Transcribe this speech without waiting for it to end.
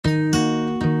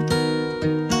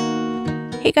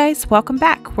Hey guys, welcome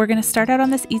back. We're going to start out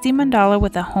on this easy mandala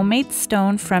with a homemade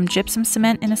stone from gypsum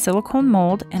cement in a silicone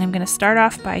mold, and I'm going to start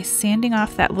off by sanding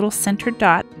off that little center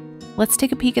dot. Let's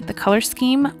take a peek at the color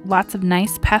scheme. Lots of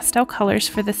nice pastel colors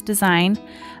for this design.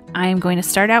 I'm going to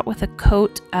start out with a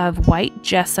coat of white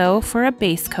gesso for a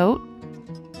base coat,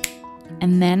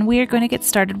 and then we are going to get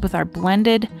started with our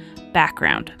blended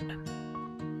background.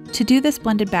 To do this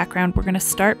blended background, we're going to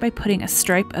start by putting a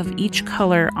stripe of each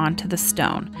color onto the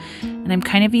stone. And I'm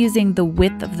kind of using the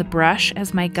width of the brush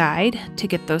as my guide to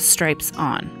get those stripes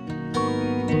on.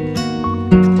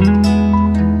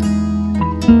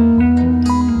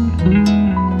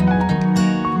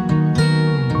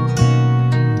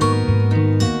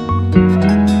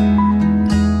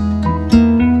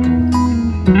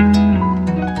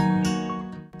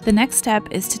 The next step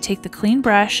is to take the clean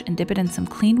brush and dip it in some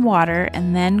clean water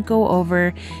and then go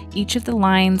over each of the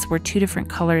lines where two different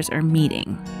colors are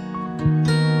meeting.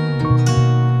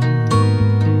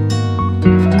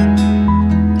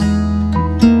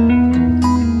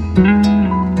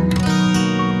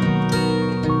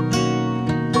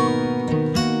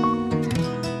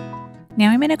 Now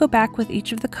I'm going to go back with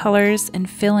each of the colors and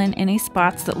fill in any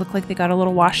spots that look like they got a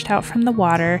little washed out from the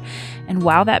water. And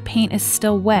while that paint is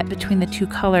still wet between the two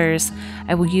colors,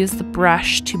 I will use the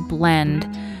brush to blend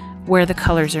where the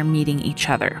colors are meeting each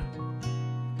other.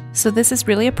 So this is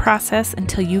really a process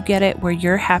until you get it where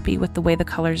you're happy with the way the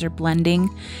colors are blending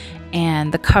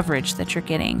and the coverage that you're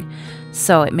getting.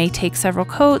 So it may take several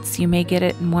coats, you may get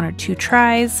it in 1 or 2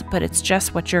 tries, but it's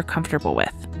just what you're comfortable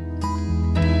with.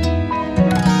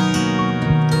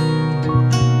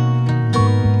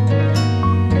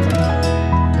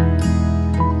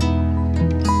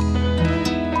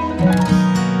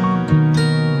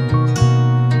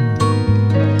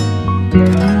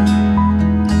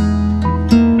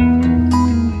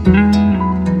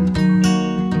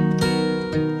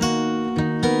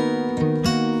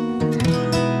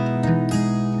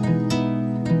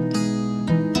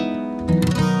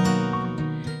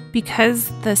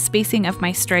 Because the spacing of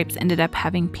my stripes ended up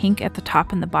having pink at the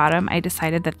top and the bottom, I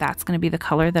decided that that's going to be the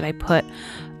color that I put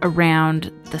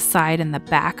around the side and the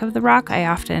back of the rock. I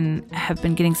often have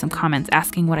been getting some comments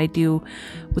asking what I do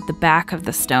with the back of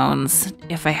the stones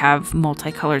if I have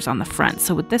multicolors on the front.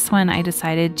 So with this one, I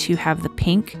decided to have the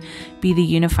pink be the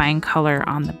unifying color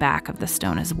on the back of the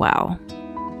stone as well.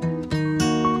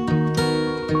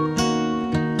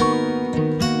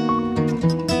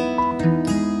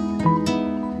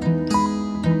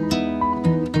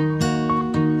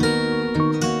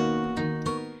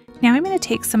 Now I'm going to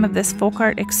take some of this Folk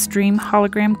Art Extreme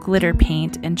hologram glitter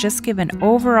paint and just give an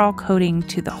overall coating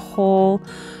to the whole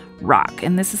rock.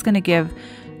 And this is going to give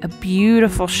a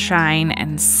beautiful shine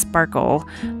and sparkle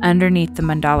underneath the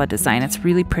mandala design. It's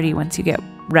really pretty once you get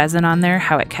resin on there,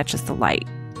 how it catches the light.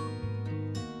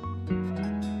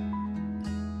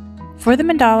 For the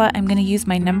mandala, I'm going to use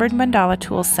my numbered mandala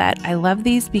tool set. I love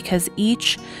these because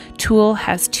each tool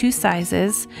has 2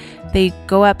 sizes. They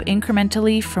go up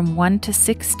incrementally from 1 to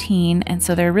 16, and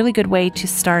so they're a really good way to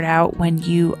start out when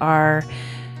you are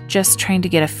just trying to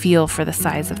get a feel for the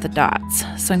size of the dots.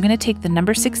 So I'm going to take the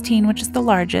number 16, which is the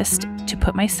largest, to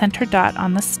put my center dot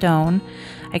on the stone.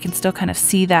 I can still kind of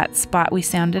see that spot we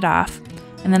sounded off.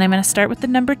 And then I'm going to start with the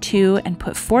number 2 and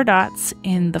put 4 dots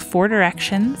in the 4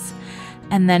 directions,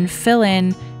 and then fill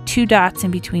in 2 dots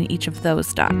in between each of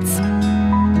those dots.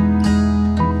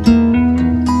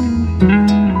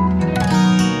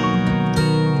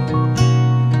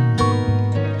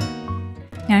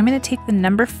 Now I'm going to take the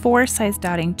number 4 size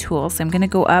dotting tool, so I'm going to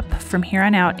go up from here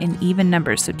on out in even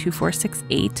numbers, so 2, 4, 6,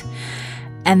 8.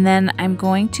 And then I'm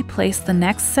going to place the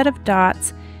next set of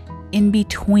dots in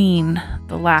between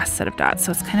the last set of dots.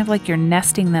 So it's kind of like you're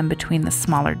nesting them between the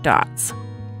smaller dots.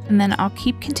 And then I'll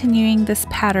keep continuing this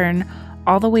pattern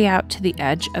all the way out to the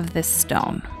edge of this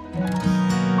stone.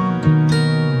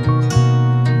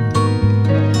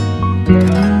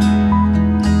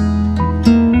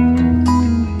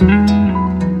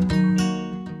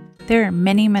 There are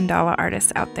many mandala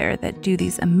artists out there that do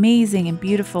these amazing and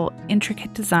beautiful,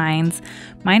 intricate designs.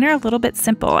 Mine are a little bit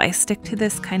simple. I stick to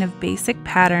this kind of basic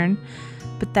pattern,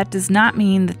 but that does not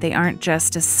mean that they aren't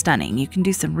just as stunning. You can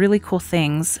do some really cool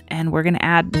things, and we're going to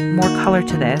add more color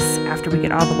to this after we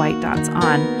get all the white dots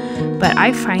on. But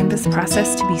I find this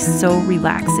process to be so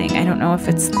relaxing. I don't know if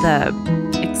it's the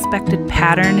expected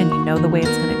pattern and you know the way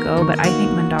it's going to go, but I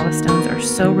think mandala stones are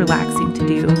so relaxing to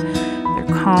do.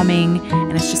 They're calming,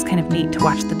 and it's just kind of neat to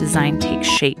watch the design take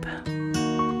shape.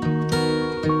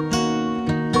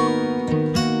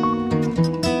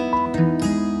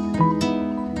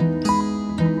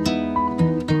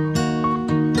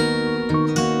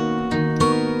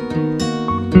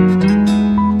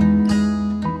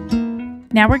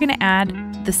 Now we're going to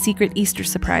add the secret Easter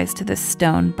surprise to this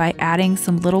stone by adding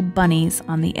some little bunnies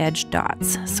on the edge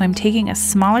dots. So I'm taking a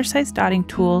smaller size dotting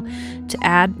tool to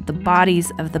add the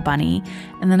bodies of the bunny,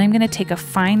 and then I'm going to take a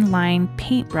fine line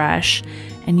paintbrush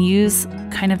and use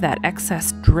kind of that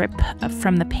excess drip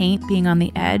from the paint being on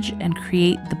the edge and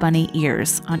create the bunny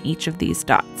ears on each of these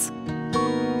dots.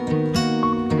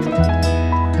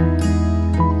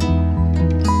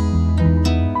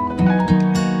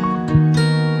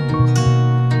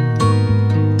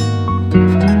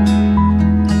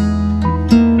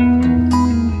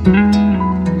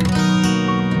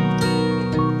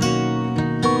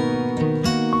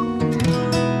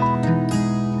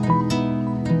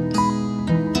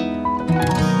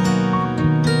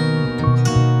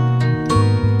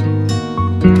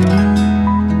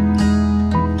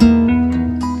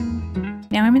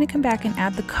 Now I'm going to come back and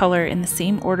add the color in the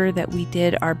same order that we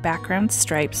did our background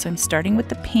stripes. So I'm starting with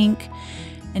the pink,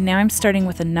 and now I'm starting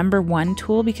with a number 1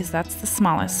 tool because that's the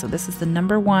smallest. So this is the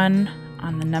number 1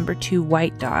 on the number 2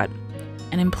 white dot.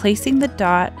 And I'm placing the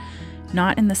dot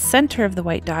not in the center of the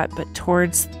white dot, but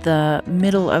towards the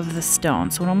middle of the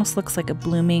stone. So it almost looks like a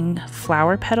blooming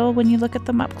flower petal when you look at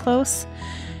them up close.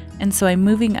 And so I'm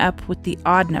moving up with the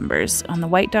odd numbers. On the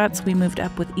white dots, we moved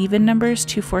up with even numbers,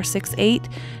 2, 4, 6, 8.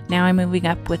 Now I'm moving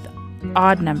up with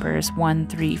odd numbers, 1,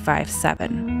 3, 5,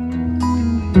 7.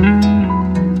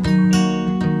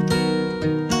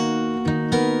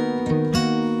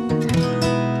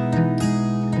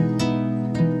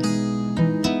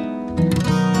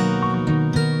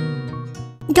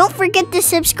 Don't forget to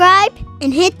subscribe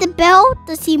and hit the bell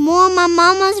to see more of my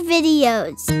mama's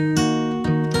videos.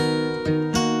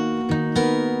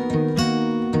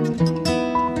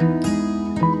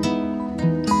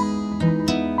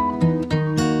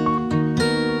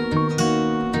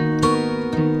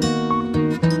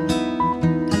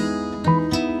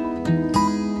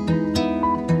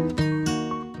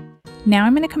 Now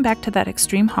I'm going to come back to that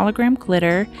extreme hologram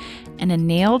glitter and a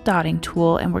nail dotting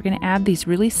tool, and we're going to add these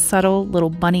really subtle little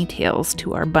bunny tails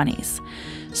to our bunnies.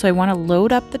 So I want to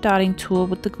load up the dotting tool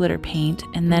with the glitter paint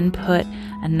and then put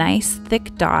a nice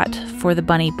thick dot for the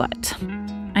bunny butt.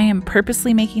 I am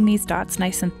purposely making these dots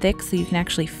nice and thick so you can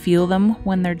actually feel them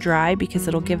when they're dry, because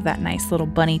it'll give that nice little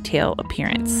bunny tail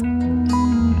appearance.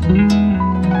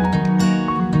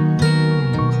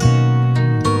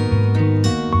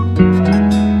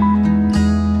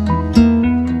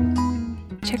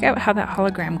 Check out how that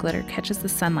hologram glitter catches the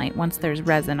sunlight once there's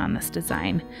resin on this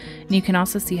design. And you can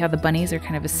also see how the bunnies are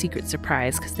kind of a secret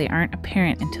surprise because they aren't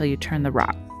apparent until you turn the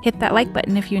rock. Hit that like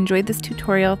button if you enjoyed this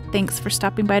tutorial. Thanks for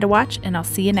stopping by to watch, and I'll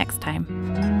see you next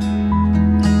time.